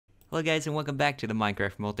Hello guys and welcome back to the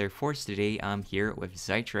Minecraft Multi Force. Today I'm here with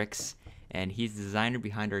Zytrex and he's the designer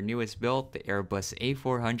behind our newest build, the Airbus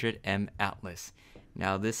A400M Atlas.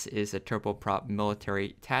 Now this is a turboprop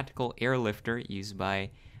military tactical airlifter used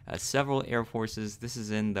by several air forces. This is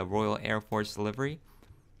in the Royal Air Force livery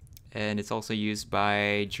and it's also used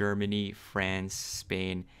by Germany, France,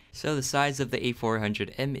 Spain. So the size of the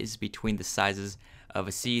A400M is between the sizes of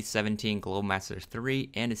a C-17 Globemaster III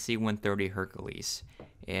and a C-130 Hercules.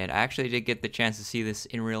 And I actually did get the chance to see this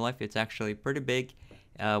in real life. It's actually pretty big.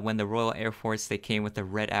 When the Royal Air Force, they came with the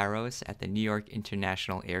red arrows at the New York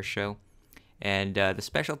International Air Show. And the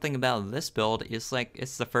special thing about this build is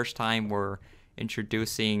it's the first time we're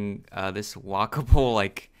introducing this walkable,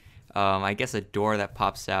 I guess a door that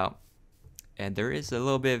pops out. And there is a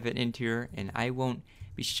little bit of an interior, and I won't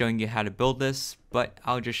be showing you how to build this, but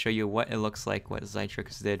I'll just show you what it looks like, what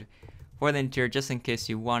Zytrex did for the interior, just in case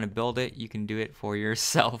you want to build it. You can do it for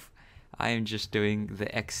yourself. I am just doing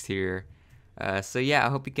the exterior. So yeah, I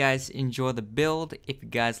hope you guys enjoy the build. If you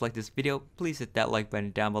guys like this video, please hit that like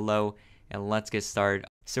button down below, and let's get started.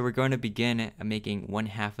 So we're going to begin making one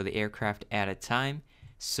half of the aircraft at a time.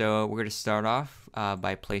 So we're going to start off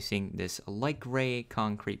by placing this light gray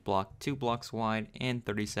concrete block, 2 blocks wide and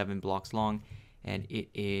 37 blocks long, and it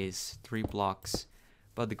is 3 blocks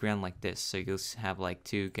above the ground like this. So you'll have like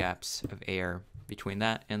 2 gaps of air between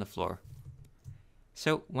that and the floor.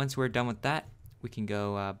 So once we're done with that, we can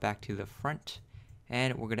go back to the front,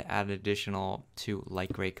 and we're going to add an additional 2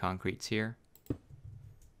 light gray concretes here.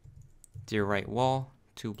 To your right wall,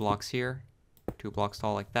 2 blocks here, 2 blocks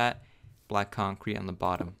tall like that. Black concrete on the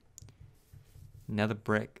bottom. Another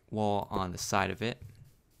brick wall on the side of it.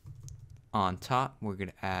 On top, we're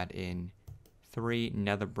going to add in 3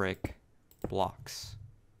 nether brick blocks.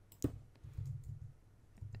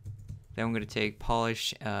 Then we're going to take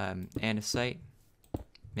polished andesite,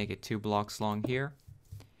 make it 2 blocks long here.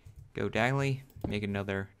 Go diagonally, make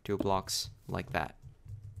another 2 blocks like that.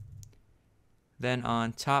 Then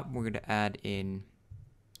on top, we're going to add in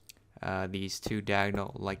these 2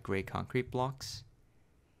 diagonal light gray concrete blocks,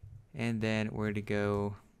 and then we're going to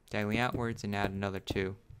go diagonally outwards and add another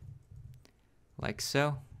 2 like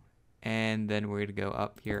so, and then we're going to go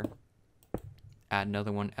up here, add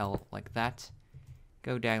another one L like that,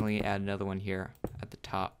 go diagonally, add another one here at the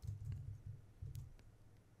top.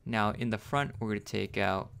 Now in the front, we're going to take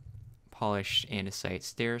out polished andesite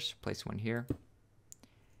stairs, place one here.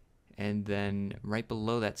 And then right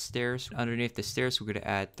below that stairs, underneath the stairs, we're going to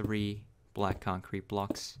add 3 black concrete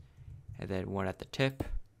blocks. And then 1 at the tip.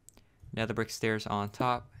 Nether brick stairs on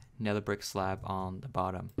top, nether brick slab on the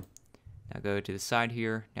bottom. Now go to the side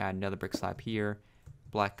here, add another brick slab here,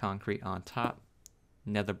 black concrete on top,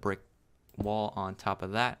 nether brick wall on top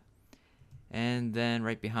of that. And then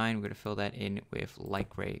right behind, we're going to fill that in with light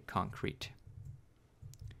gray concrete.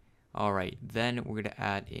 Alright, then we're going to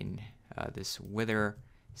add in this wither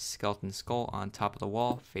skeleton skull on top of the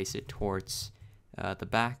wall, face it towards the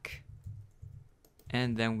back,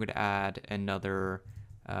 and then we're going to add another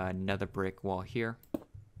nether brick wall here.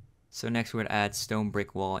 So next we're going to add stone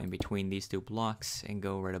brick wall in between these 2 blocks and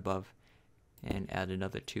go right above and add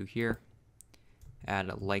another 2 here. Add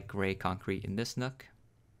a light gray concrete in this nook,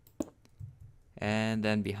 and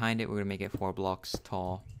then behind it we're going to make it 4 blocks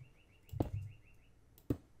tall.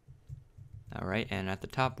 Alright, and at the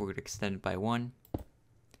top we're going to extend it by 1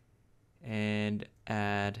 and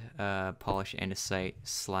add a polished andesite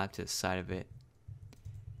slab to the side of it.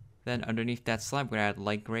 Then underneath that slab, we're going to add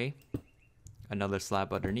light gray, another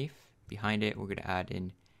slab underneath. Behind it, we're going to add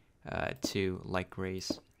in 2 light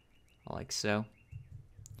grays, like so.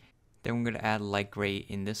 Then we're going to add light gray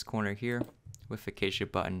in this corner here with a acacia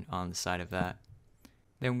button on the side of that.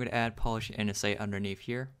 Then we're going to add polished andesite underneath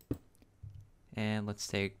here. And let's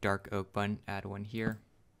take dark oak button, add 1 here.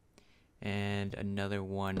 And another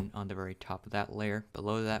one on the very top of that layer.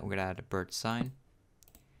 Below that, we're going to add a birch sign.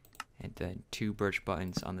 And then 2 birch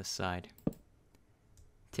buttons on the side.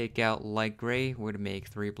 Take out light gray. We're going to make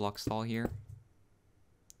 3 blocks tall here.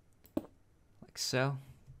 Like so.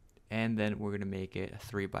 And then we're going to make it a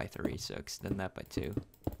 3 by 3, so extend that by 2.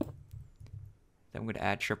 Then we're going to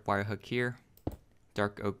add tripwire hook here.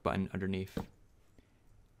 Dark oak button underneath.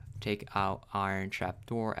 Take out iron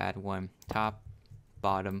trapdoor, add 1 top,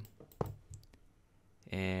 bottom,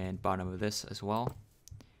 and bottom of this as well.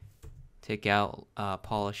 Take out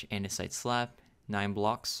polished andesite slab, 9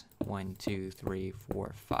 blocks, 1, 2, 3,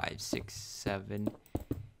 4, 5, 6, 7,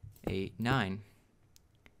 8, 9.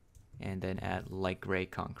 And then add light gray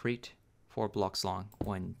concrete, 4 blocks long,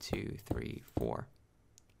 1, 2, 3, 4.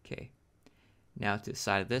 Okay. Now to the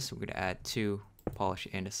side of this, we're going to add 2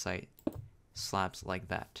 polished andesite slabs like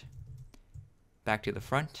that. back to the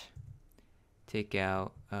front, take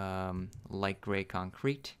out light gray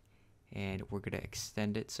concrete, and we're going to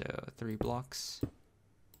extend it, so 3 blocks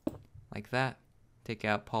like that. Take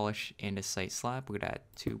out polish andesite slab, we're going to add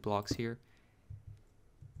 2 blocks here.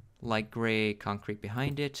 Light gray concrete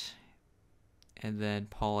behind it, and then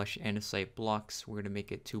polish andesite blocks, we're going to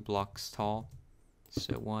make it 2 blocks tall,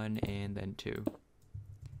 so 1 and then 2.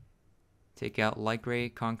 Take out light gray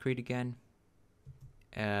concrete again,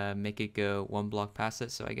 make it go 1 block past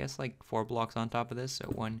it, so I guess like 4 blocks on top of this, so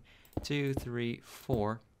 1, 2, 3,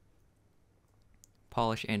 4.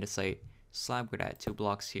 Polish andesite slab, we're going to add 2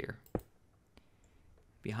 blocks here.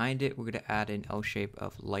 Behind it, we're going to add an L shape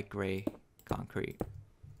of light gray concrete.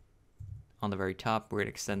 On the very top, we're going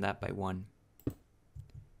to extend that by 1.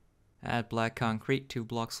 Add black concrete, 2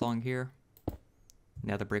 blocks long here.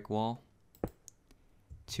 Another brick wall.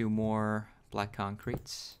 2 more black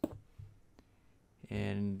concretes.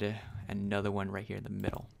 And another one right here in the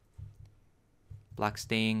middle. Black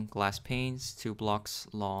stained glass panes, 2 blocks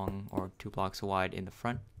long or 2 blocks wide in the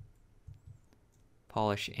front.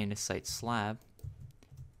 Polish andesite slab.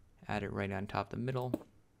 Add it right on top the middle.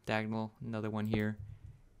 Diagonal, another one here.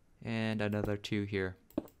 And another 2 here.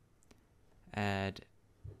 Add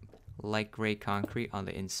light gray concrete on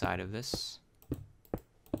the inside of this.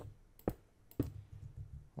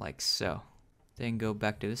 Like so. Then go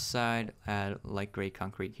back to this side, add light gray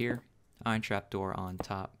concrete here. Iron trapdoor on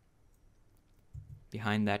top.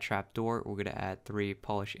 Behind that trapdoor, we're going to add 3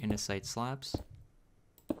 polished andesite slabs.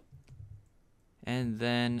 And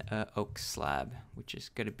then an oak slab, which is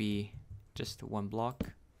going to be just 1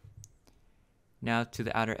 block. Now to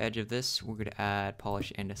the outer edge of this, we're going to add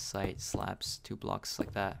polished andesite slabs, 2 blocks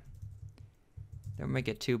like that. Then we'll make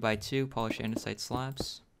it 2 by 2 polished andesite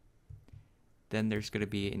slabs. Then there's going to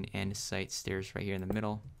be an andesite stairs right here in the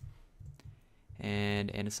middle.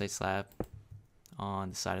 And andesite slab on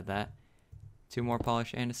the side of that. 2 more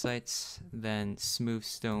polished andesites, then smooth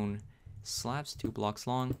stone slabs, 2 blocks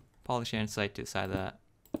long, polished andesite to the side of that.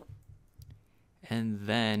 And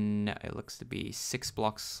then it looks to be 6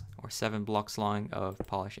 blocks or 7 blocks long of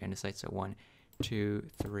polished andesite. So 1, 2,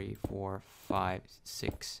 3, 4, 5,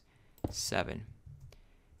 6, 7.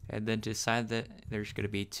 And then to the side of that, there's going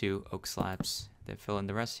to be 2 oak slabs that fill in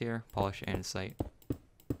the rest here, polished andesite.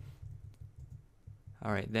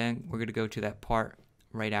 Alright, then we're going to go to that part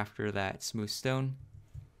right after that smooth stone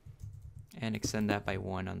and extend that by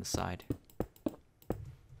 1 on the side.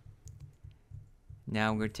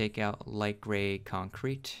 Now we're going to take out light gray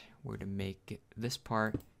concrete. We're going to make this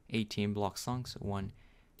part 18 blocks long, so 1,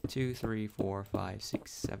 2, 3, 4, 5,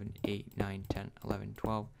 6, 7, 8, 9, 10, 11,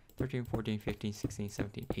 12, 13, 14, 15, 16,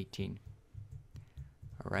 17, 18.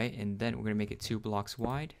 Alright, and then we're going to make it 2 blocks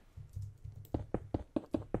wide.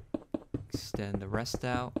 Extend the rest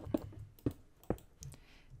out.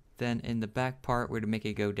 Then in the back part, we're going to make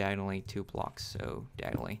it go diagonally 2 blocks. So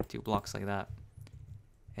diagonally 2 blocks like that.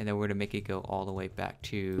 And then we're going to make it go all the way back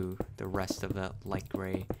to the rest of the light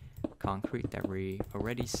gray concrete that we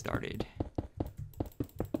already started.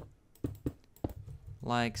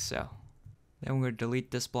 Like so. Then we're going to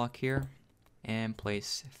delete this block here and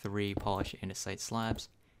place 3 polished andesite slabs,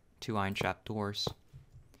 2 iron trapdoors.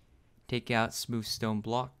 Take out smooth stone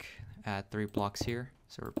block, add 3 blocks here,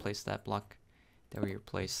 so replace that block that we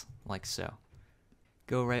replace like so.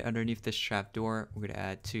 Go right underneath this trapdoor, we're going to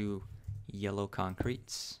add 2 yellow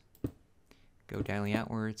concretes. Go diagonally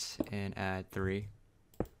outwards and add 3.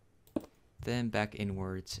 Then back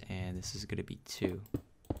inwards, and this is going to be 2.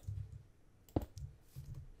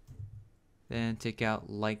 Then take out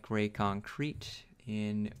light gray concrete,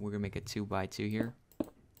 and we're going to make a 2 by 2 here.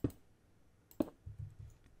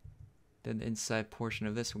 Then the inside portion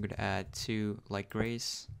of this, we're going to add 2 light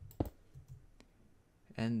grays.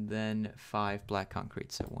 And then 5 black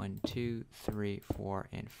concrete, so 1, 2, 3, 4,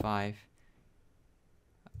 and 5.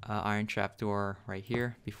 Iron trapdoor right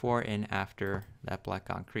here, before and after that black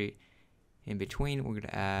concrete. In between, we're going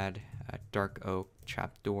to add dark oak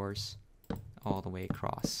trapdoors all the way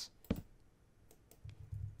across.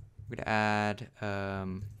 We're going to add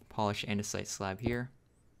polished andesite slab here,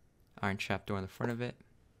 iron trapdoor in the front of it,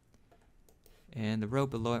 and the row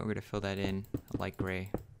below it, we're going to fill that in light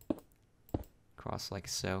gray across like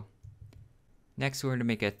so. Next, we're going to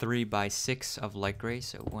make a 3 by 6 of light gray,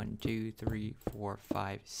 so 1, 2, 3, 4,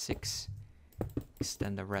 5, 6.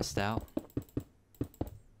 Extend the rest out.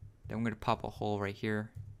 Then we're going to pop a hole right here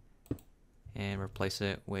and replace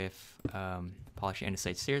it with polished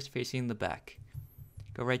andesite stairs facing the back.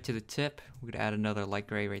 Go right to the tip, we're going to add another light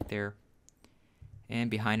gray right there. And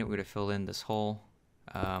behind it, we're going to fill in this hole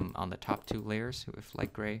on the top 2 layers with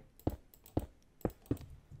light gray.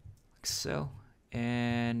 Like so.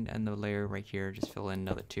 And the layer right here, just fill in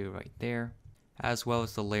another 2 right there. As well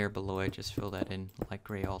as the layer below it, just fill that in light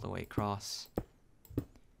gray all the way across.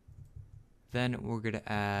 Then we're going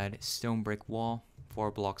to add stone brick wall,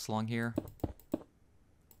 4 blocks long here.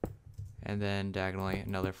 And then diagonally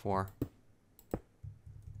another 4. At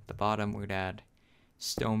the bottom, we're going to add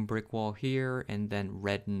stone brick wall here, and then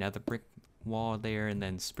red nether brick wall there, and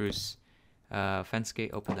then spruce fence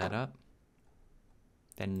gate, open that up.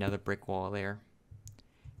 Then another brick wall there.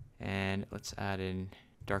 And let's add in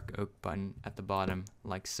dark oak button at the bottom,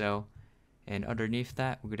 like so. And underneath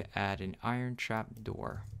that, we're going to add an iron trap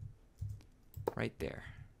door. Right there.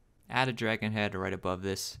 Add a dragon head right above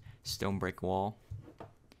this stone brick wall.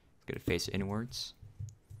 It's going to face inwards.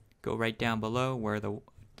 Go right down below where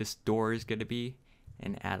this door is going to be,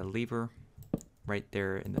 and add a lever right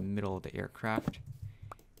there in the middle of the aircraft.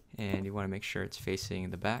 And you want to make sure it's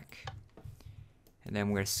facing the back. And then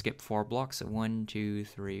we're going to skip 4 blocks, so 1, 2,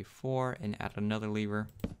 3, 4, and add another lever.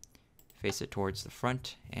 Face it towards the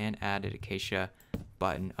front, and add an acacia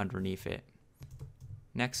button underneath it.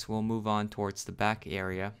 Next, we'll move on towards the back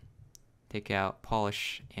area. Take out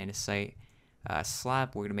polish andesite slab.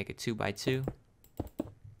 We're going to make it 2x2.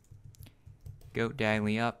 Go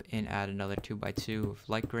diagonally up and add another 2x2 with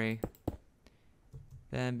light gray.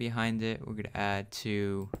 Then behind it, we're going to add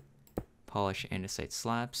 2 polish andesite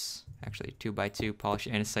slabs. Actually, 2x2 polish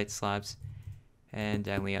andesite slabs. And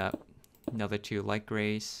diagonally up, another 2 light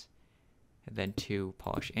grays. And then 2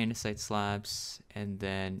 polish andesite slabs. And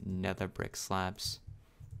then nether brick slabs.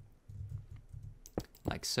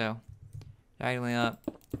 Like so. Diagonally up,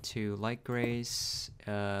 2 light grays.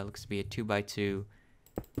 Looks to be a 2x2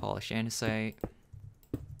 polish andesite.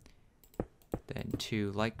 Then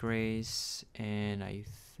 2 light grays, and I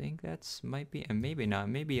think that's might be, and maybe not,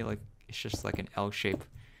 maybe like it's just like an L-shape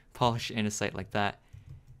polish andesite like that.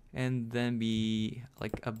 And then be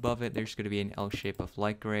like above it, there's going to be an L shape of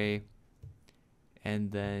light gray,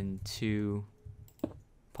 and then 2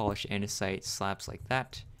 polish andesite slabs like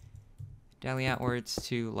that. Diagonally outwards,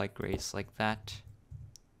 2 light grays like that.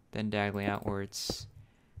 Then diagonally outwards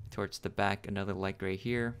towards the back, another light gray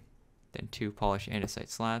here. Then 2 polish andesite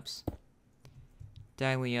slabs.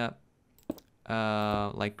 Diagonally up,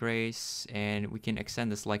 light grays, and we can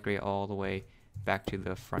extend this light gray all the way back to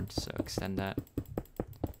the front. So extend that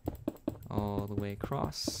all the way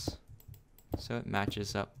across, so it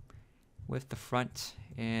matches up with the front.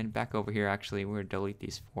 And back over here, actually, we're gonna delete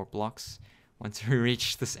these 4 blocks once we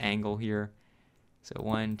reach this angle here. So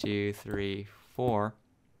 1, 2, 3, 4.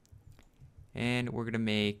 And we're going to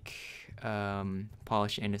make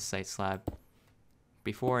polish andesite slab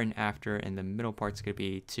before and after, and the middle part's going to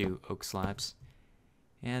be 2 oak slabs.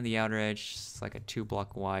 And the outer edge is like a 2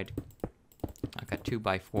 block wide, like a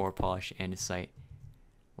 2x4 polish andesite,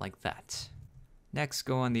 like that. Next,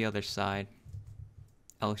 go on the other side.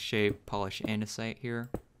 L-shaped polish andesite here.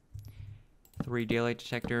 3 daylight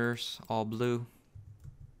detectors, all blue.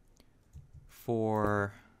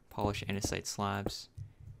 4 polish andesite slabs.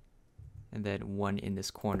 And then 1 in this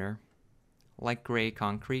corner. Light gray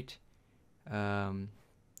concrete.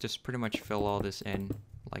 Just pretty much fill all this in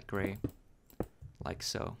light gray, like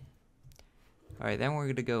so. Alright, then we're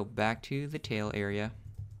going to go back to the tail area.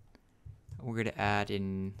 We're going to add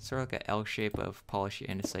in sort of like an L shape of polish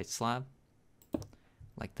andesite slab,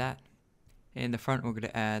 like that. In the front, we're going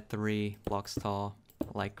to add 3 blocks tall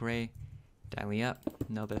light gray. Diagonally up,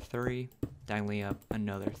 another 3. Diagonally up,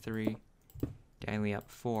 another 3. Diagonally up,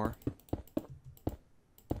 4.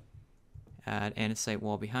 Add andesite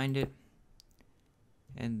wall behind it.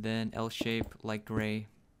 And then L shape, light gray,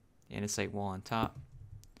 andesite wall on top.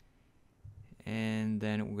 And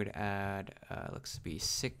then we're going to add, looks to be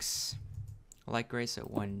 6 light gray. So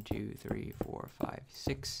 1, 2, 3, 4, 5,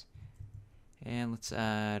 6. And let's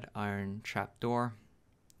add iron trapdoor.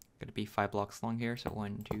 Going to be 5 blocks long here. So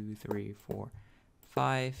 1, 2, 3, 4,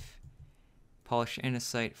 5. Polish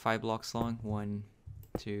andesite, 5 blocks long. 1,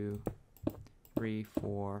 2, 3,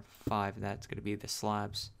 4, 5. That's going to be the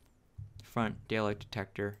slabs. Front daylight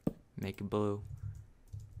detector, make it blue.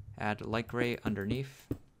 Add light gray underneath.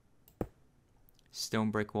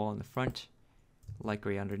 Stone brick wall in the front. Light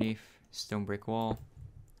gray underneath. Stone brick wall.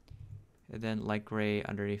 And then light gray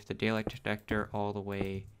underneath the daylight detector all the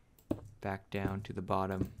way back down to the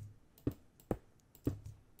bottom.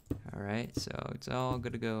 Alright, so it's all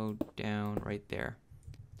going to go down right there.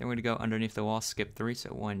 Then we're going to go underneath the wall, skip 3,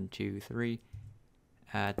 so 1, 2, 3.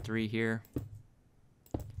 Add 3 here.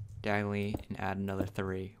 Diagonally, and add another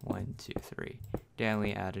 3. 1, 2, 3.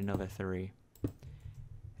 Diagonally, add another 3.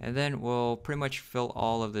 And then we'll pretty much fill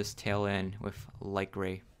all of this tail in with light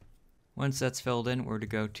gray. Once that's filled in, we're to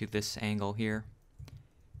go to this angle here.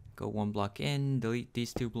 Go one block in, delete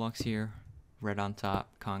these two blocks here. Red on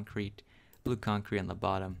top, concrete, blue concrete on the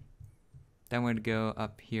bottom. Then we're going to go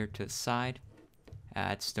up here to the side,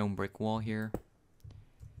 add stone brick wall here.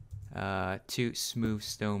 2 smooth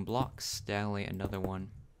stone blocks, diagonally another one.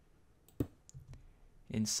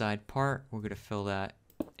 Inside part, we're going to fill that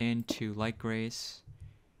in 2 light grays,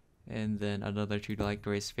 and then another 2 light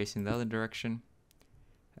grays facing the other direction.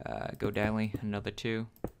 Go diagonally another 2,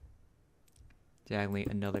 diagonally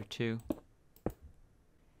another 2.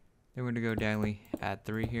 Then we're going to go diagonally, add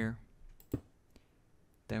 3 here.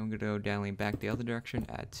 Then we're going to go diagonally back the other direction,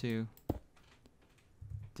 add 2.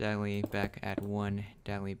 Diagonally back, add 1.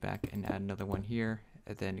 Diagonally back and add another 1 here.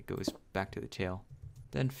 And then it goes back to the tail.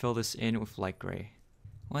 Then fill this in with light gray.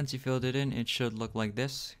 Once you filled it in, it should look like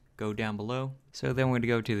this. Go down below. So then we're going to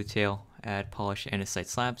go to the tail, add polished andesite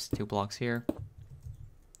slabs, 2 blocks here.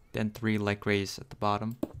 Then 3 light grays at the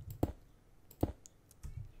bottom.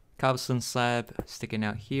 Cobblestone slab sticking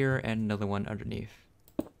out here and another one underneath.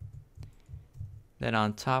 Then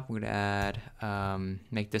on top we're going to add,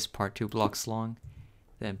 make this part 2 blocks long.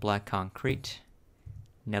 Then black concrete,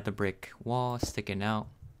 nether brick wall sticking out.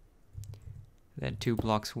 Then 2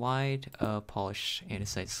 blocks wide, polished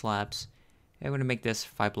andesite slabs. And we're going to make this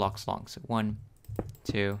 5 blocks long. So 1,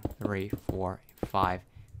 2, 3, 4, 5.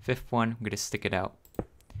 5th one, I'm going to stick it out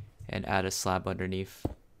and add a slab underneath.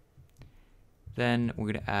 Then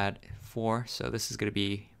we're going to add 4. So this is going to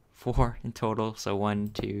be 4 in total. So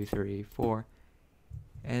 1, 2, 3, 4.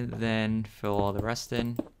 And then fill all the rest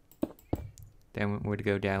in. Then we're going to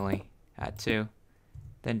go diagonally, add 2.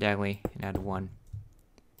 Then diagonally and add 1.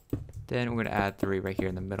 Then we're going to add 3 right here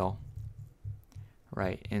in the middle.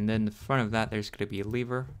 Right, and then the front of that, there's going to be a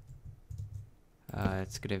lever.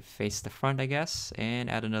 It's going to face the front, I guess, and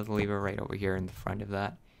add another lever right over here in the front of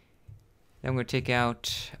that. Then we're going to take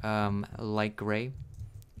out light gray,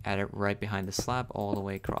 add it right behind the slab all the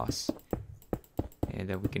way across. And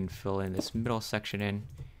then we can fill in this middle section in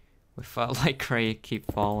with light gray, keep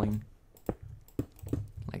falling.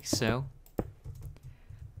 Like so.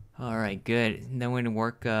 Alright, good. And then we're going to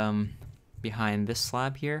work behind this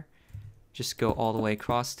slab here. Just go all the way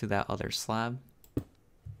across to that other slab.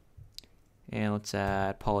 And let's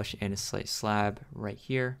add polished andesite slab right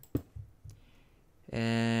here.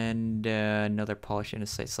 And another polished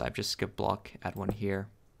andesite slab, just skip block, add 1 here.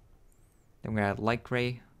 Then we're going to add light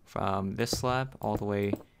gray from this slab all the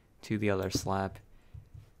way to the other slab.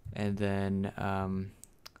 And then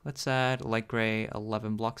let's add light gray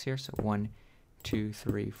 11 blocks here. So 1, 2,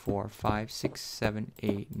 3, 4, 5, 6, 7,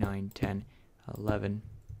 8, 9, 10, 11.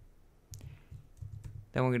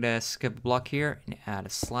 Then we're going to skip a block here and add a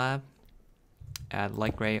slab. Add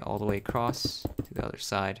light gray all the way across to the other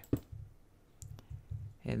side.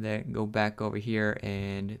 And then go back over here,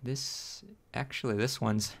 and this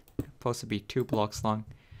one's supposed to be 2 blocks long.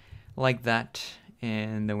 Like that.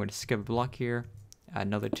 And then we're going to skip a block here. Add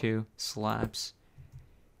another 2 slabs.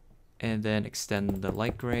 And then extend the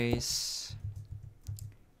light grays.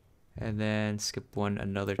 And then skip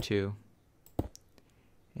another 2.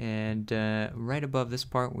 And right above this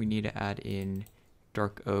part, we need to add in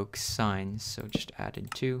dark oak signs. So just add in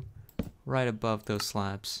 2 right above those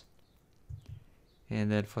slabs. And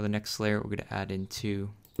then for the next layer, we're going to add in 2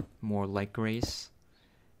 more light grays.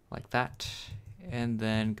 Like that. And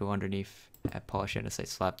then go underneath, add polished andesite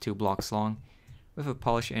slab 2 blocks long with a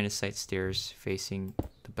polished andesite stairs facing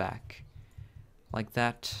the back. Like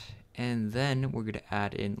that. And then we're going to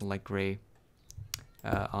add in light gray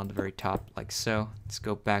on the very top, like so. Let's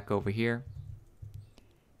go back over here.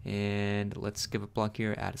 And let's skip a block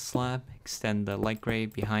here, add a slab, extend the light gray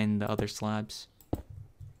behind the other slabs.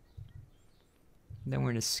 Then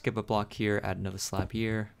we're going to skip a block here, add another slab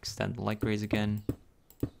here, extend the light grays again.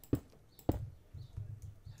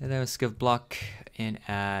 And then we'll skip a block and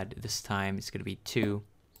add, this time it's going to be 2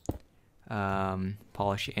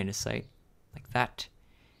 polished andesite, like that.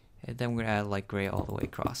 And then we're going to add light gray all the way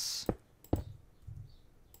across.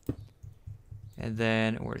 And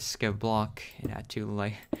then we're going to skip a block and add 2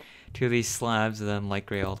 of these slabs, and then light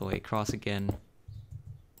gray all the way across again.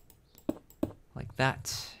 Like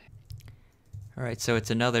that. Alright, so it's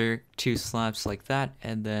another 2 slabs like that,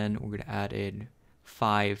 and then we're going to add in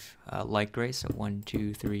 5 light grays, so 1,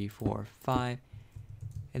 2, 3, 4, 5.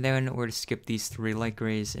 And then we're going to skip these 3 light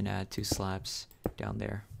grays and add 2 slabs down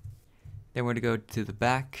there. Then we're going to go to the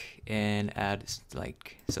back and add,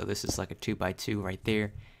 so this is like a 2x2 right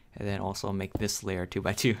there. And then also make this layer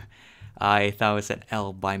 2x2. I thought it was an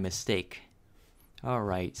L by mistake.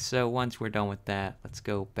 Alright, so once we're done with that, let's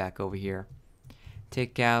go back over here.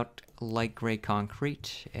 Take out light gray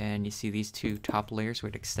concrete, and you see these 2 top layers. We're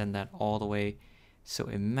going to extend that all the way so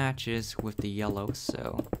it matches with the yellow.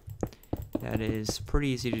 So that is pretty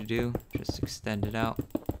easy to do. Just extend it out.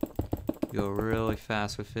 Go really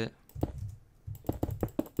fast with it.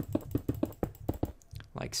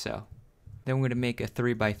 Like so. Then we're going to make a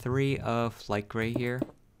 3x3 of light gray here.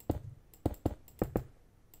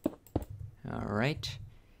 Alright.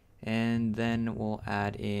 And then we'll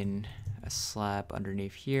add in a slab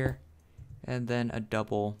underneath here. And then a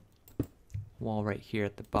double wall right here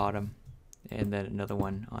at the bottom. And then another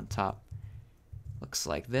one on top. Looks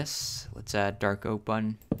like this. Let's add dark oak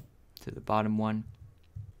button to the bottom one.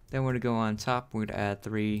 Then we're going to go on top. We're going to add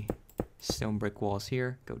 3 stone brick walls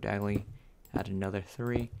here. Go diagonally, add another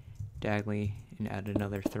 3. Diagonally, and add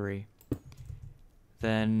another 3.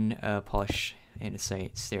 Then polish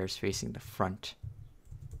andesite stairs facing the front.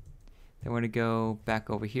 Then we're going to go back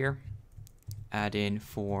over here. Add in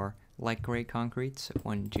 4 light gray concrete. So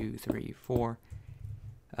 1, 2, 3, 4.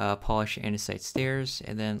 Polish andesite stairs,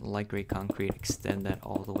 and then light gray concrete, extend that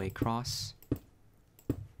all the way across.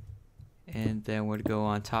 And then we're going to go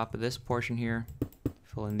on top of this portion here,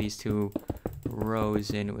 fill in these 2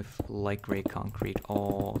 rows in with light gray concrete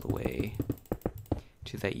all the way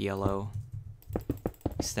to that yellow.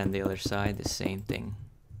 Extend the other side, the same thing.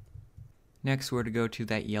 Next, we're to go to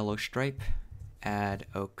that yellow stripe, add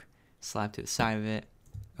oak slab to the side of it,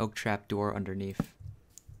 oak trap door underneath.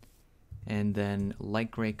 And then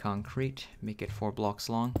light gray concrete, make it 4 blocks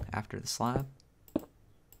long after the slab.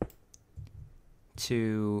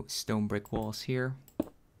 2 stone brick walls here.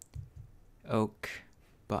 Oak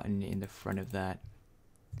button in the front of that.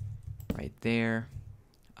 Right there.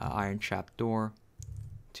 Iron trap door.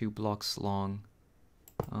 2 blocks long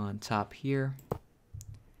on top here.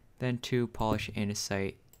 Then 2 polished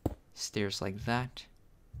andesite stairs like that.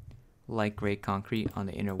 Light gray concrete on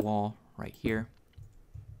the inner wall right here.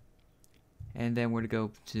 And then we're going to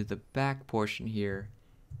go to the back portion here,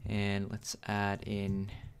 and let's add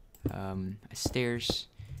in stairs,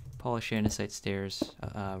 polish andesite stairs,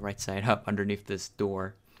 right side up underneath this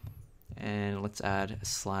door. And let's add a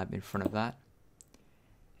slab in front of that.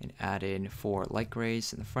 And add in 4 light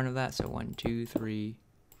grays in the front of that, so 1, 2, 3,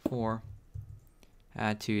 4.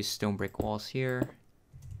 Add 2 stone brick walls here,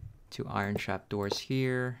 2 iron trap doors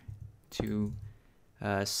here, 2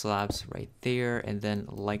 slabs right there, and then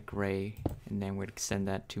light gray, and then we'd extend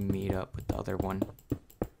that to meet up with the other one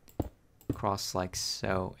across like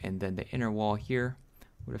so. And then the inner wall here,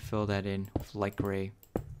 we're gonna fill that in with light gray,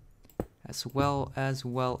 as well as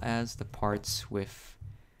the parts with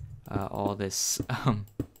all this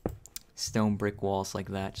stone brick walls like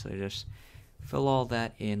that. So just fill all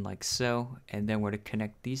that in like so, and then we're to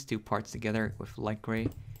connect these 2 parts together with light gray,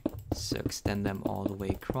 so extend them all the way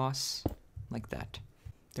across like that.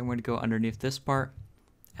 Then we're going to go underneath this part,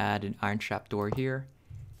 add an iron trap door here,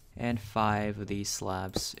 and 5 of these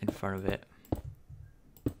slabs in front of it.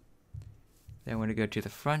 Then we're going to go to the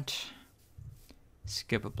front,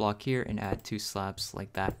 skip a block here, and add 2 slabs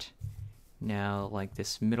like that. Now, like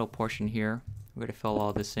this middle portion here, we're going to fill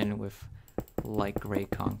all this in with light gray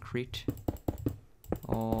concrete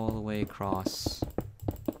all the way across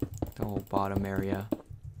the whole bottom area.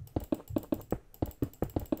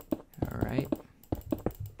 Alright.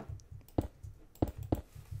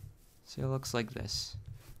 So it looks like this.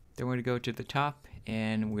 Then we're going to go to the top,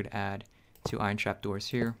 and we're going to add 2 iron trap doors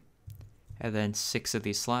here. And then 6 of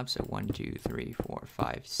these slabs, so 1, 2, 3, 4,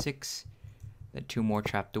 5, 6. Then 2 more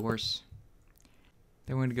trap doors.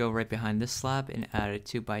 Then we're going to go right behind this slab and add a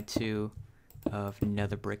 2x2 of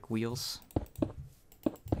nether brick wheels.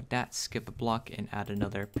 Like that. Skip a block and add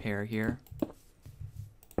another pair here.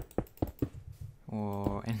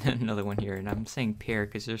 And then another one here. And I'm saying pair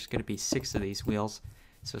because there's going to be 6 of these wheels.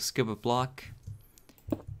 So skip a block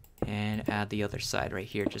and add the other side right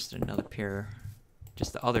here. Just another pair.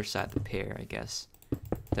 Just the other side of the pair, I guess.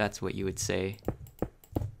 That's what you would say.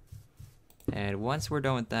 And once we're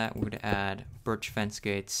done with that, we're going to add birch fence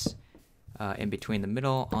gates in between the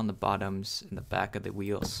middle, on the bottoms, and the back of the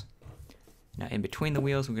wheels. Now in between the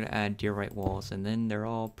wheels, we're going to add diorite walls, and then they're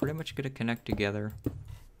all pretty much going to connect together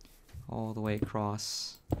all the way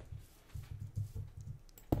across,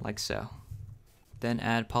 like so. Then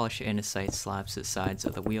add polished andesite slabs to the sides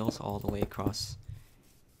of the wheels all the way across.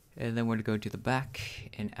 And then we're going to go to the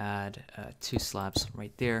back and add 2 slabs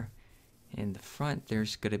right there. In the front,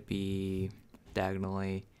 there's going to be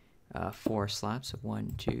diagonally 4 slabs, so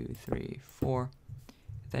 1, 2, 3, 4.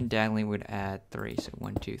 Then diagonally we'd add 3, so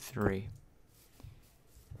 1, 2, 3.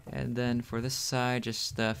 And then for this side,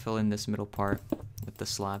 just fill in this middle part with the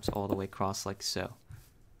slabs all the way across like so.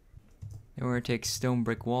 Then we're going to take stone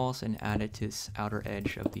brick walls and add it to this outer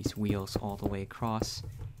edge of these wheels all the way across.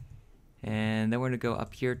 And then we're going to go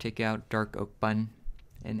up here, take out dark oak button,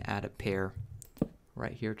 and add a pair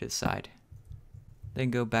right here to the side.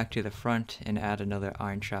 Then go back to the front and add another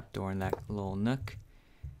iron trap door in that little nook.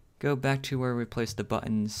 Go back to where we placed the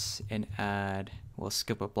buttons and add, we'll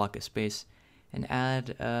skip a block of space, and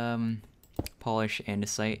add polish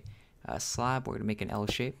andesite slab. We're going to make an L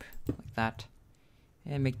shape like that.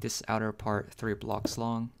 And make this outer part 3 blocks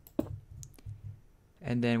long.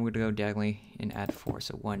 And then we're going to go diagonally and add 4.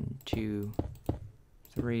 So 1, 2,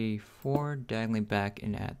 3, 4. Diagonally back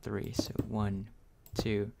and add 3. So 1,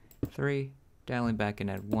 2, 3. Diagonally back and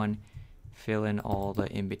add 1. Fill in all the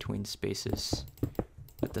in-between spaces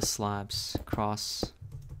with the slabs cross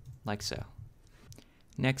like so.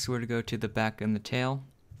 Next we're going to go to the back and the tail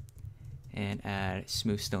and add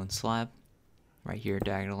smooth stone slab right here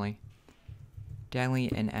diagonally.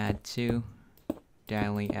 Diagonally and add 2.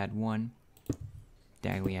 Diagonally add 1.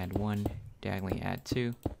 Diagonally add 1, diagonally add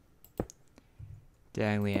 2,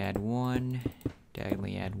 diagonally add 1,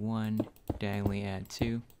 diagonally add 1, diagonally add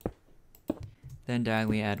 2, then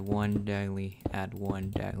diagonally add 1, diagonally add 1,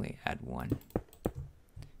 diagonally add 1.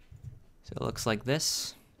 So it looks like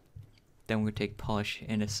this. Then we take polish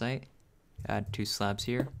andesite, add 2 slabs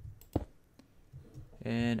here,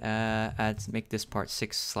 and make this part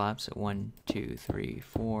 6 slabs. So 1, 2, 3,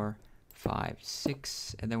 4, 5,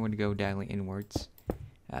 6, and then we're going to go diagonally inwards.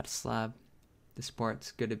 Add a slab. This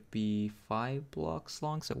part's going to be 5 blocks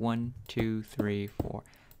long, so 1, 2, 3, 4,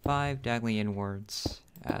 5. Diagonally inwards.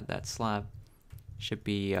 Add that slab. Should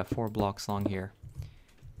be 4 blocks long here.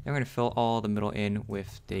 Then we're going to fill all the middle in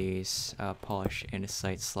with these polish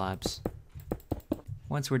andesite slabs.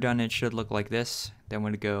 Once we're done, it should look like this. Then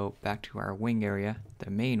we're going to go back to our wing area, the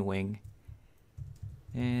main wing.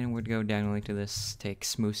 And we're going to go diagonally to this, take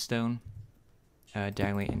smooth stone,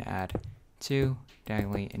 diagonally and add 2,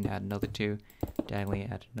 diagonally and add another 2, diagonally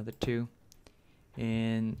add another 2,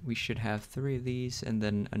 and we should have 3 of these and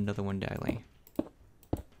then another one diagonally.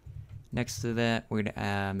 Next to that we're going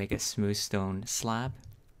to make a smooth stone slab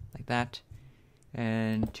like that,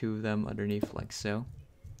 and 2 of them underneath like so.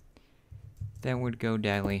 Then we'd go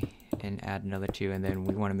diagonally and add another 2, and then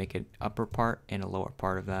we want to make an upper part and a lower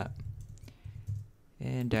part of that.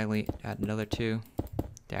 And diagonally add another 2,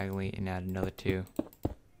 diagonally and add another 2,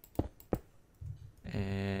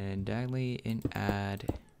 and diagonally and add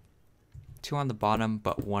 2 on the bottom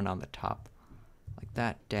but 1 on the top like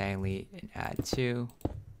that. Diagonally and add 2,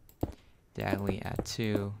 diagonally add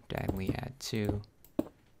 2, diagonally add 2.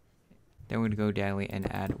 Then we're going to go diagonally and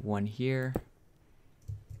add 1 here,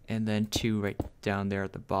 and then 2 right down there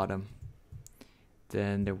at the bottom.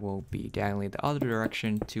 Then there will be diagonally the other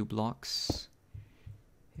direction 2 blocks,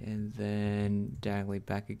 and then diagonally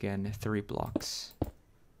back again 3 blocks.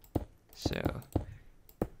 So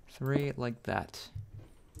 3 like that.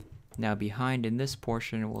 Now behind in this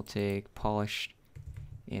portion we'll take polished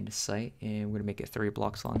andesite and we're going to make it 3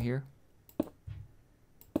 blocks long here.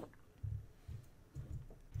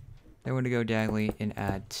 Then we're going to go diagonally and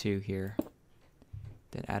add 2 here.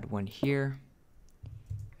 Then add 1 here.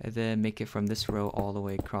 And then make it from this row all the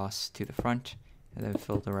way across to the front. And then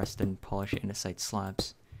fill the rest in polished andesite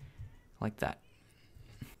slabs. Like that.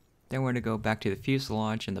 Then we're going to go back to the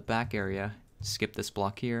fuselage in the back area. Skip this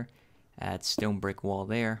block here. Add stone brick wall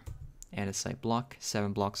there. Andesite block,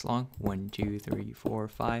 7 blocks long. 1, 2, 3, 4,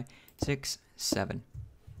 5, 6, 7.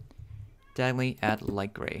 Diagonally add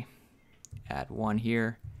light gray. Add 1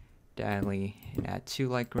 here. Diagonally and add 2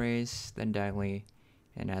 light grays. Then diagonally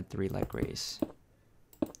and add 3 light grays.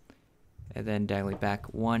 And then diagonally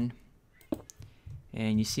back 1.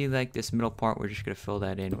 And you see like this middle part, we're just going to fill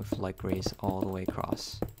that in with light grays all the way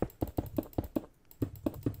across.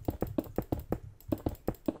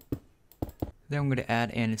 Then I'm going to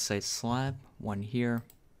add andesite slab, 1 here.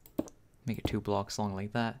 Make it 2 blocks long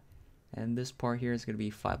like that. And this part here is going to be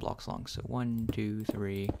 5 blocks long. So 1, 2,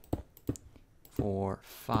 3, 4,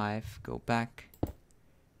 5. Go back.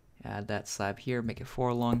 Add that slab here, make it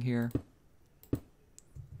 4 long here.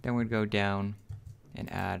 Then we're going to go down and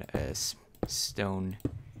add a stone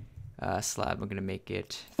slab. We're going to make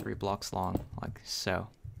it 3 blocks long, like so.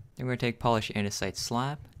 Then we're going to take polished andesite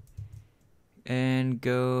slab and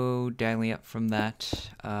go diagonally up from that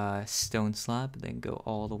stone slab, then go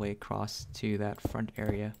all the way across to that front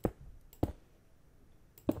area.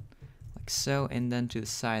 Like so, and then to the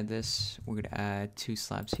side of this, we're going to add 2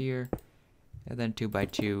 slabs here, and then 2 by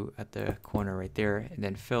 2 at the corner right there, and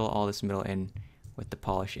then fill all this middle in with the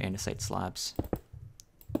polished andesite slabs.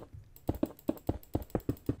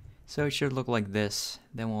 So it should look like this.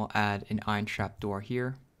 Then we'll add an iron trap door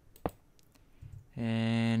here.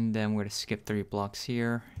 And then we're going to skip 3 blocks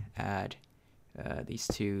here, add these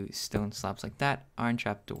two stone slabs like that. Iron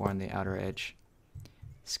trapdoor on the outer edge.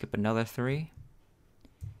 Skip another 3.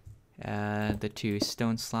 The 2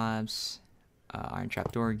 stone slabs. Iron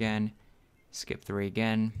trapdoor again. Skip 3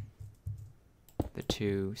 again. The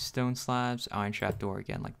 2 stone slabs. Iron trapdoor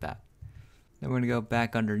again like that. Then we're going to go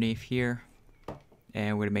back underneath here.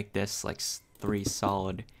 And we're going to make this like 3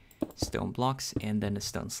 solid stone blocks. And then a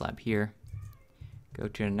stone slab here. Go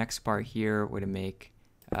to the next part here. We're going to make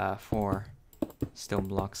 4 stone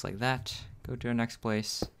blocks like that. Go to the next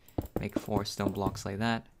place. Make 4 stone blocks like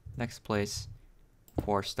that. Next place.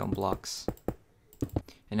 4 stone blocks.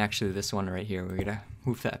 And actually this one right here, we're going to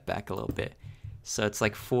move that back a little bit. So it's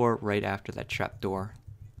like 4 right after that trapdoor.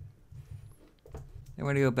 Then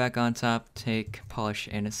we're going to go back on top, take polished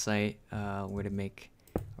andesite. We're going to make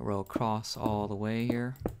a row across all the way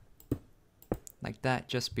here. Like that,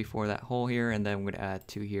 just before that hole here, and then we're going to add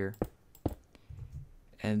 2 here.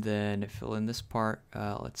 And then fill in this part,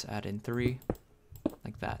 let's add in 3,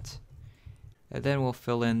 like that. And then we'll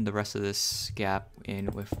fill in the rest of this gap in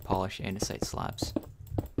with polished andesite slabs.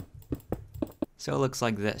 So it looks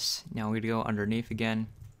like this. Now we're going to go underneath again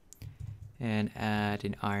and add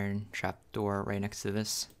an iron trapdoor right next to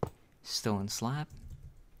this stone slab.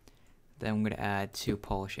 Then I'm going to add 2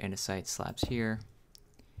 polished andesite slabs here.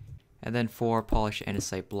 And then 4 polished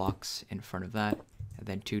andesite blocks in front of that. And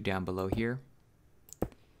then 2 down below here.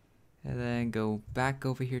 And then go back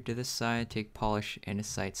over here to this side, take polished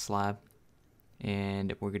andesite slab.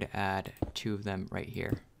 And we're going to add 2 of them right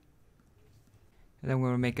here. And then we're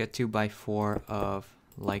going to make a 2x4 of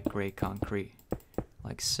light gray concrete,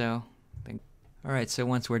 like so. Alright, so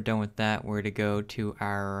once we're done with that, we're going to go to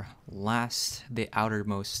our the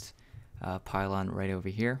outermost pylon right over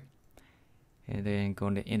here. And then go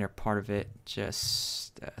in the inner part of it,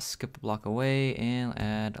 just skip a block away and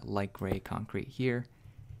add light gray concrete here.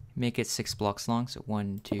 Make it 6 blocks long, so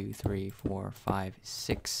 1, 2, 3, 4, 5,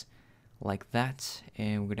 6, like that.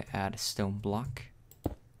 And we're going to add a stone block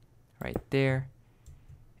right there.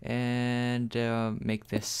 And make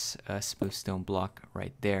this a smooth stone block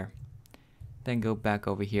right there. Then go back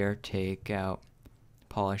over here, take out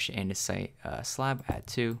polished andesite slab, add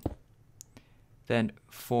 2. Then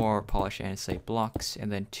 4 polished andesite blocks,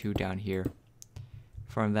 and then 2 down here.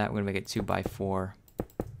 From that, we're going to make it 2x4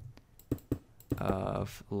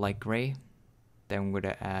 of light gray. Then we're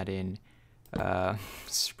going to add in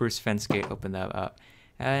spruce fence gate, open that up.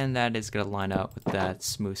 And that is going to line up with that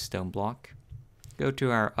smooth stone block. Go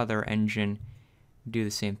to our other engine, do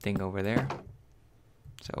the same thing over there.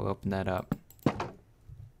 So we'll open that up.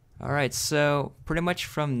 Alright, so pretty much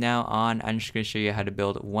from now on, I'm just going to show you how to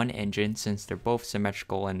build one engine since they're both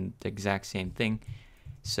symmetrical and the exact same thing.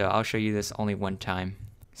 So I'll show you this only one time.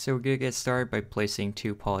 So we're going to get started by placing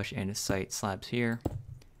 2 polished andesite slabs here.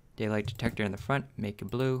 Daylight detector in the front, make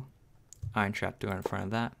it blue. Iron trapdoor in front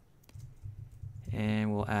of that.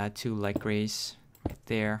 And we'll add 2 light grays right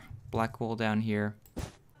there. Black wool down here.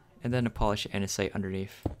 And then a polished andesite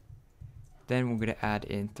underneath. Then we're going to add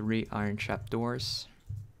in 3 iron trapdoors,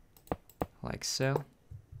 like so.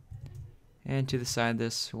 And to the side of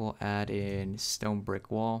this, we'll add in stone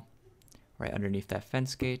brick wall right underneath that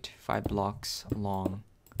fence gate, 5 blocks long.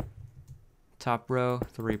 Top row,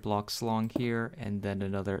 3 blocks long here, and then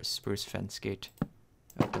another spruce fence gate.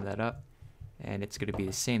 Open that up, and it's going to be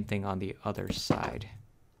the same thing on the other side.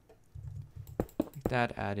 Like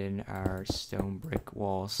that, add in our stone brick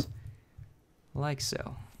walls, like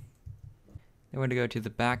so. Then we're going to go to the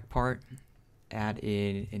back part, add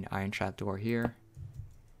in an iron trapdoor here,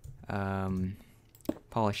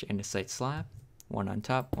 polish andesite slab, 1 on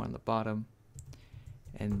top, 1 on the bottom,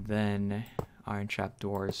 and then iron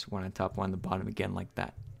trapdoors, 1 on top, 1 on the bottom, again like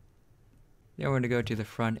that. Then we're going to go to the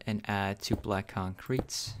front and add 2 black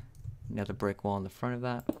concretes, another brick wall in the front of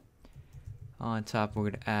that. On top,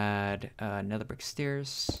 we're going to add another brick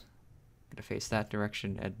stairs, going to face that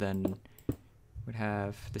direction, and then we'd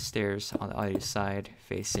have the stairs on the other side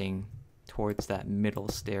facing towards that middle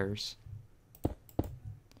stairs.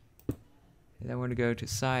 And then we're going to go to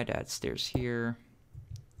side, add stairs here.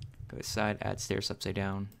 Go to side, add stairs upside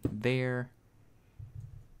down there.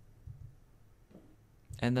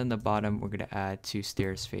 And then the bottom, we're going to add 2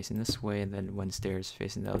 stairs facing this way, and then 1 stairs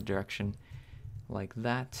facing the other direction, like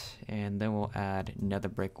that. And then we'll add another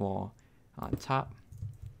brick wall on top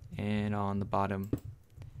and on the bottom.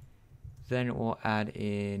 Then we'll add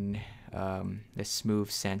in the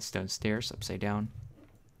smooth sandstone stairs upside down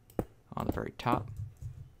on the very top.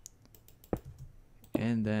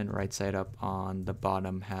 And then right side up on the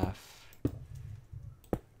bottom half,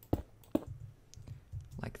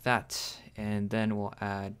 like that. And then we'll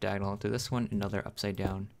add diagonal to this one, another upside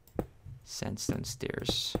down sandstone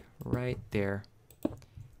stairs right there.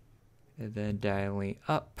 And then diagonally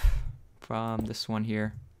up from this one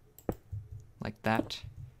here, like that.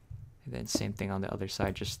 And then same thing on the other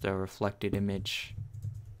side, just a reflected image.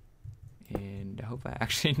 And I hope I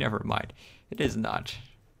actually, never mind. It is not.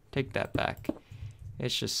 Take that back.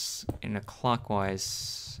 It's just in a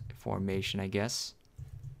clockwise formation, I guess.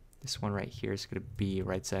 This one right here is going to be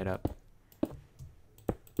right side up.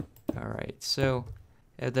 Alright, so,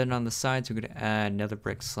 and then on the sides, we're going to add another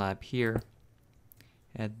brick slab here.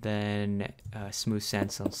 And then smooth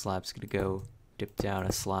sandstone slab's going to go dip down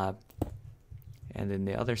a slab. And then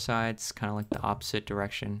the other side's kind of like the opposite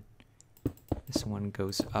direction. This one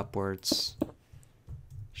goes upwards.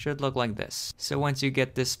 Should look like this. So once you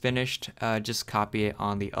get this finished, just copy it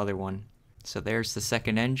on the other one. So there's the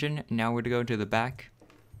second engine. Now we're going to go to the back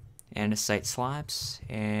and andesite slabs.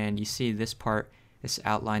 And you see this part, this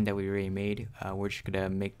outline that we already made. We're just going to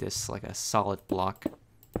make this like a solid block.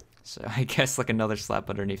 So I guess like another slab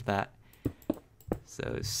underneath that. So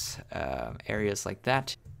those areas like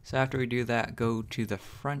that. So after we do that, go to the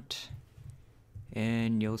front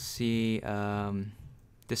and you'll see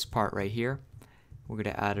this part right here. We're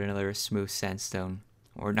going to add another smooth sandstone,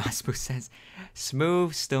 or not smooth sandstone,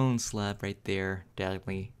 smooth stone slab right there,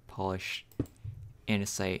 delicately polished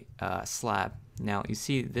andesite slab. Now you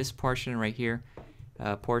see this portion right here,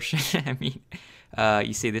 I mean,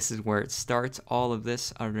 you see this is where it starts, all of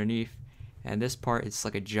this underneath, and this part is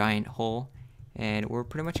like a giant hole, and we're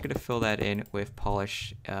pretty much going to fill that in with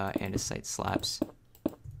polished andesite slabs.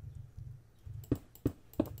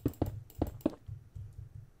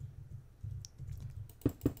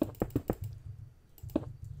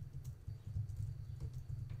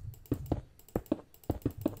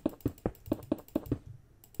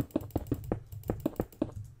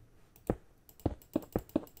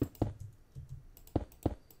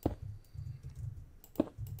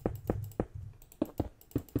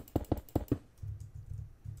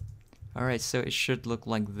 Alright, so it should look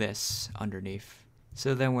like this underneath.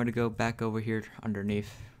 So then we're going to go back over here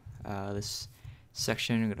underneath this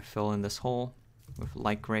section. I'm going to fill in this hole with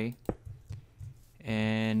light gray.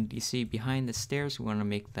 And you see behind the stairs, we want to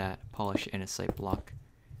make that polished andesite block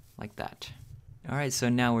like that. Alright, so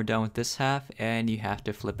now we're done with this half, and you have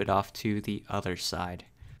to flip it off to the other side.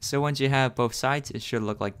 So once you have both sides, it should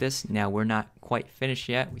look like this. Now we're not quite finished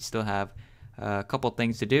yet. We still have a couple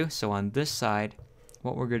things to do. So on this side,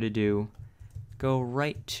 what we're going to do, go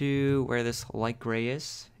right to where this light gray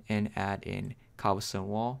is and add in cobblestone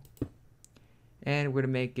wall. And we're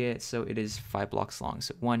going to make it so it is 5 blocks long.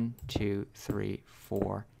 So 1, 2, 3,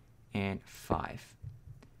 4, and 5.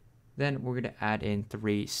 Then we're going to add in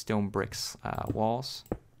 3 stone bricks walls.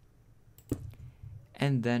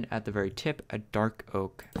 And then at the very tip, a dark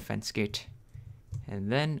oak fence gate.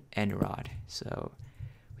 And then end rod. So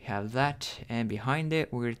we have that, and behind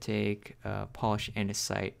it we're going to take polished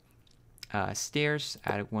andesite stairs,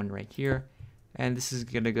 add one right here, and this is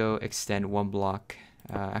going to go extend 1 block,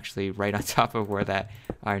 actually right on top of where that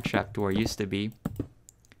iron trap door used to be.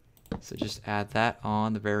 So just add that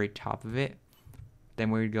on the very top of it. Then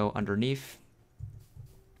we're going to go underneath,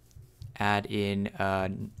 add in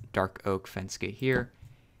dark oak fence gate here,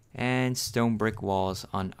 and stone brick walls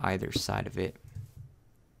on either side of it,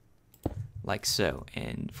 like so.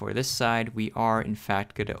 And for this side, we are in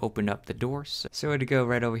fact going to open up the doors. So we're going to go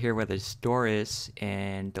right over here where this door is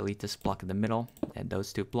and delete this block in the middle and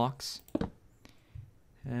those 2 blocks,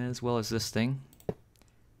 as well as this thing.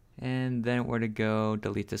 And then we're going to go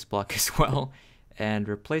delete this block as well and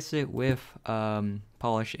replace it with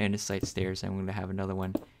polished andesite stairs. And we're going to have another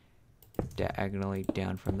one diagonally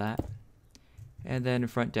down from that. And then in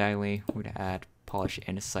front diagonally, we're going to add polished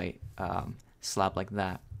andesite slab like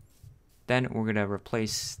that. Then we're going to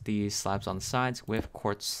replace these slabs on the sides with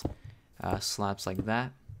quartz slabs like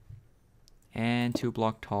that. And 2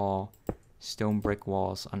 block tall stone brick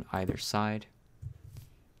walls on either side.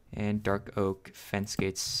 And dark oak fence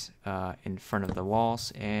gates in front of the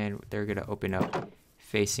walls. And they're going to open up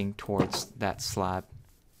facing towards that slab,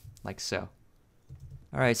 like so.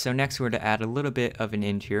 Alright, so next we're going to add a little bit of an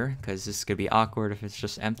interior, because this is going to be awkward if it's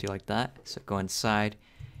just empty like that. So go inside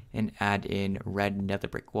and add in red nether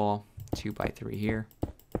brick wall. 2x3 here.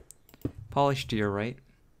 Polish to your right.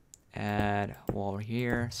 Add wall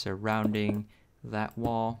here surrounding that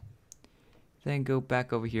wall. Then go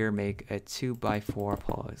back over here, make a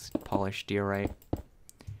 2x4 polish to your right.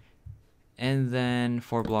 And then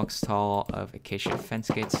 4 blocks tall of acacia fence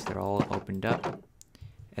gates. They're all opened up.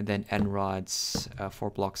 And then end rods, 4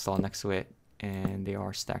 blocks tall next to it. And they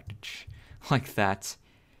are stacked like that.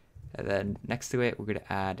 And then next to it, we're going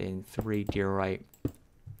to add in 3 diorite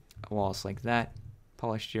walls like that,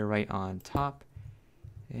 polished here right on top,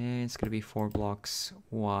 and it's gonna be 4 blocks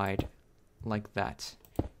wide like that.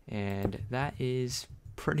 And that is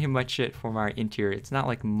pretty much it for my interior. It's not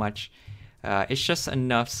like much. It's just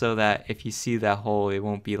enough so that if you see that hole, it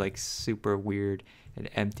won't be like super weird and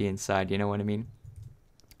empty inside, you know what I mean?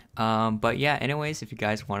 But yeah, anyways, if you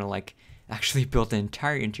guys want to like actually build the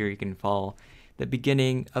entire interior, you can follow the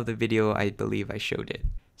beginning of the video. I believe I showed it.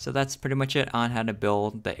 So that's pretty much it on how to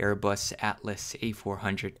build the Airbus Atlas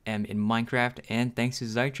A400M in Minecraft, and thanks to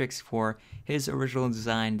Zytrex for his original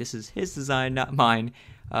design. This is his design, not mine.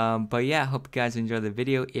 But yeah, I hope you guys enjoyed the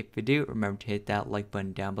video. If you do, remember to hit that like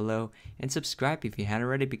button down below and subscribe if you haven't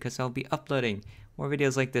already, because I'll be uploading more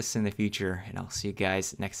videos like this in the future, and I'll see you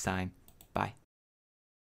guys next time. Bye.